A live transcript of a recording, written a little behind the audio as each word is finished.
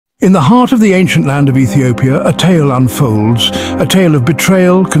In the heart of the ancient land of Ethiopia, a tale unfolds, a tale of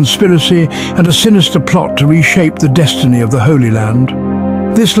betrayal, conspiracy, and a sinister plot to reshape the destiny of the Holy Land.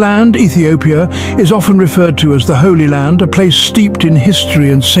 This land, Ethiopia, is often referred to as the Holy Land, a place steeped in history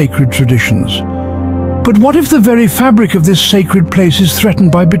and sacred traditions. But what if the very fabric of this sacred place is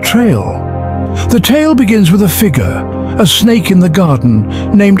threatened by betrayal? The tale begins with a figure, a snake in the garden,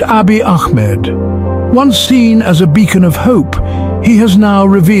 named Abiy Ahmed. Once seen as a beacon of hope, he has now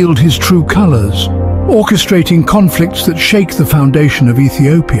revealed his true colors, orchestrating conflicts that shake the foundation of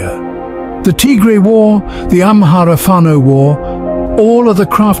Ethiopia. The Tigray War, the Amhara Fano War, all are the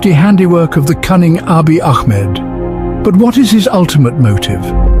crafty handiwork of the cunning Abiy Ahmed. But what is his ultimate motive?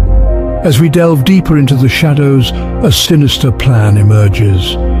 As we delve deeper into the shadows, a sinister plan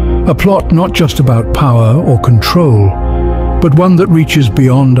emerges. A plot not just about power or control, but one that reaches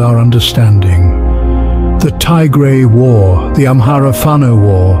beyond our understanding. The Tigray War, the Amhara Fano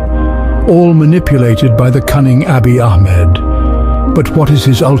War, all manipulated by the cunning Abiy Ahmed. But what is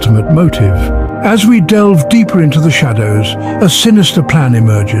his ultimate motive? As we delve deeper into the shadows, a sinister plan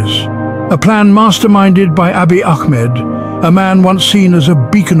emerges. A plan masterminded by Abiy Ahmed, a man once seen as a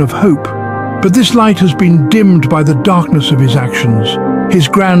beacon of hope. But this light has been dimmed by the darkness of his actions. His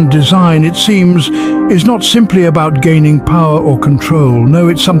grand design, it seems, is not simply about gaining power or control. No,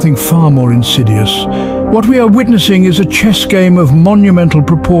 it's something far more insidious. What we are witnessing is a chess game of monumental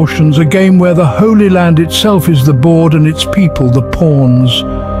proportions, a game where the Holy Land itself is the board and its people the pawns.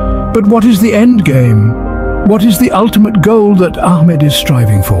 But what is the end game? What is the ultimate goal that Ahmed is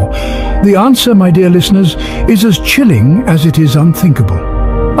striving for? The answer, my dear listeners, is as chilling as it is unthinkable.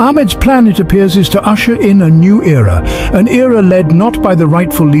 Ahmed's plan, it appears, is to usher in a new era, an era led not by the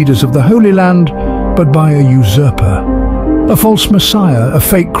rightful leaders of the Holy Land, but by a usurper. A false messiah, a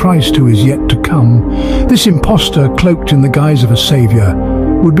fake Christ who is yet to come. This impostor, cloaked in the guise of a savior,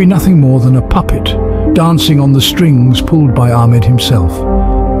 would be nothing more than a puppet, dancing on the strings pulled by Ahmed himself.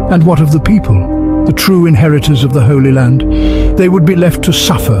 And what of the people? The true inheritors of the Holy Land? They would be left to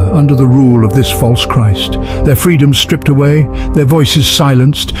suffer under the rule of this false Christ, their freedoms stripped away, their voices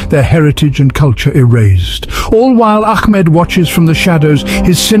silenced, their heritage and culture erased. All while Ahmed watches from the shadows,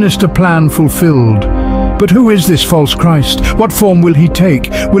 his sinister plan fulfilled. But who is this false Christ? What form will he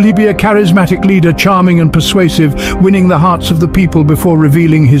take? Will he be a charismatic leader, charming and persuasive, winning the hearts of the people before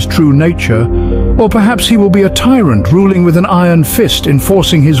revealing his true nature? Or perhaps he will be a tyrant, ruling with an iron fist,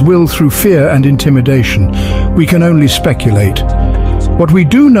 enforcing his will through fear and intimidation. We can only speculate. What we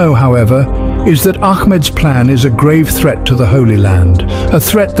do know, however, is that Ahmed's plan is a grave threat to the Holy Land, a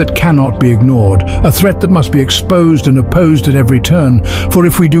threat that cannot be ignored, a threat that must be exposed and opposed at every turn. For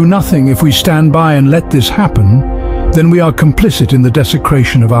if we do nothing, if we stand by and let this happen, then we are complicit in the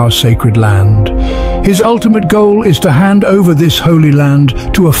desecration of our sacred land. His ultimate goal is to hand over this Holy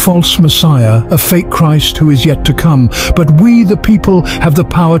Land to a false Messiah, a fake Christ who is yet to come. But we, the people, have the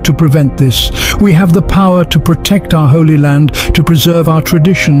power to prevent this. We have the power to protect our Holy Land, to preserve our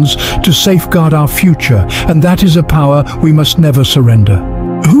traditions, to safeguard our future. And that is a power we must never surrender.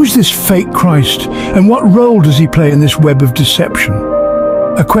 Who's this fake Christ, and what role does he play in this web of deception?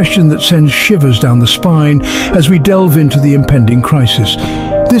 A question that sends shivers down the spine as we delve into the impending crisis.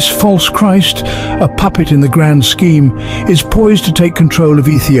 This false Christ, a puppet in the grand scheme, is poised to take control of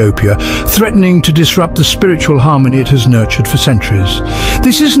Ethiopia, threatening to disrupt the spiritual harmony it has nurtured for centuries.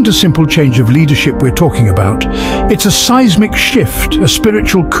 This isn't a simple change of leadership we're talking about. It's a seismic shift, a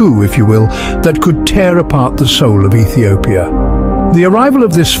spiritual coup, if you will, that could tear apart the soul of Ethiopia. The arrival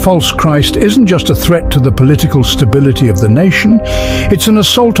of this false Christ isn't just a threat to the political stability of the nation, it's an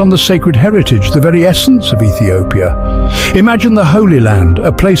assault on the sacred heritage, the very essence of Ethiopia. Imagine the Holy Land,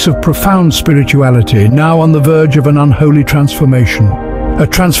 a place of profound spirituality, now on the verge of an unholy transformation. A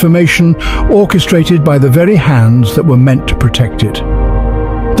transformation orchestrated by the very hands that were meant to protect it.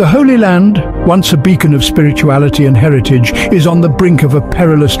 The Holy Land, once a beacon of spirituality and heritage, is on the brink of a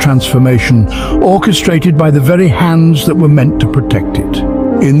perilous transformation, orchestrated by the very hands that were meant to protect it.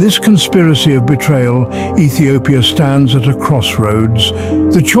 In this conspiracy of betrayal, Ethiopia stands at a crossroads.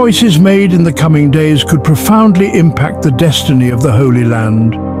 The choices made in the coming days could profoundly impact the destiny of the Holy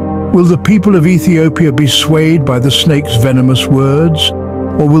Land. Will the people of Ethiopia be swayed by the snake's venomous words,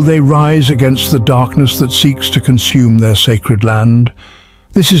 or will they rise against the darkness that seeks to consume their sacred land?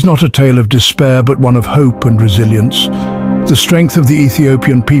 This is not a tale of despair, but one of hope and resilience. The strength of the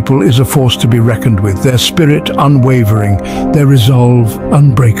Ethiopian people is a force to be reckoned with, their spirit unwavering, their resolve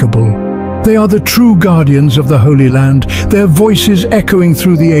unbreakable. They are the true guardians of the Holy Land, their voices echoing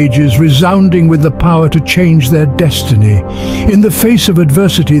through the ages, resounding with the power to change their destiny. In the face of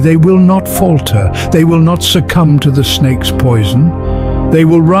adversity, they will not falter, they will not succumb to the snake's poison. They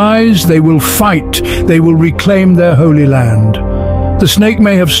will rise, they will fight, they will reclaim their holy land. The snake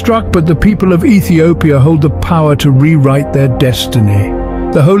may have struck, but the people of Ethiopia hold the power to rewrite their destiny.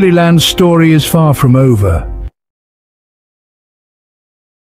 The Holy Land story is far from over.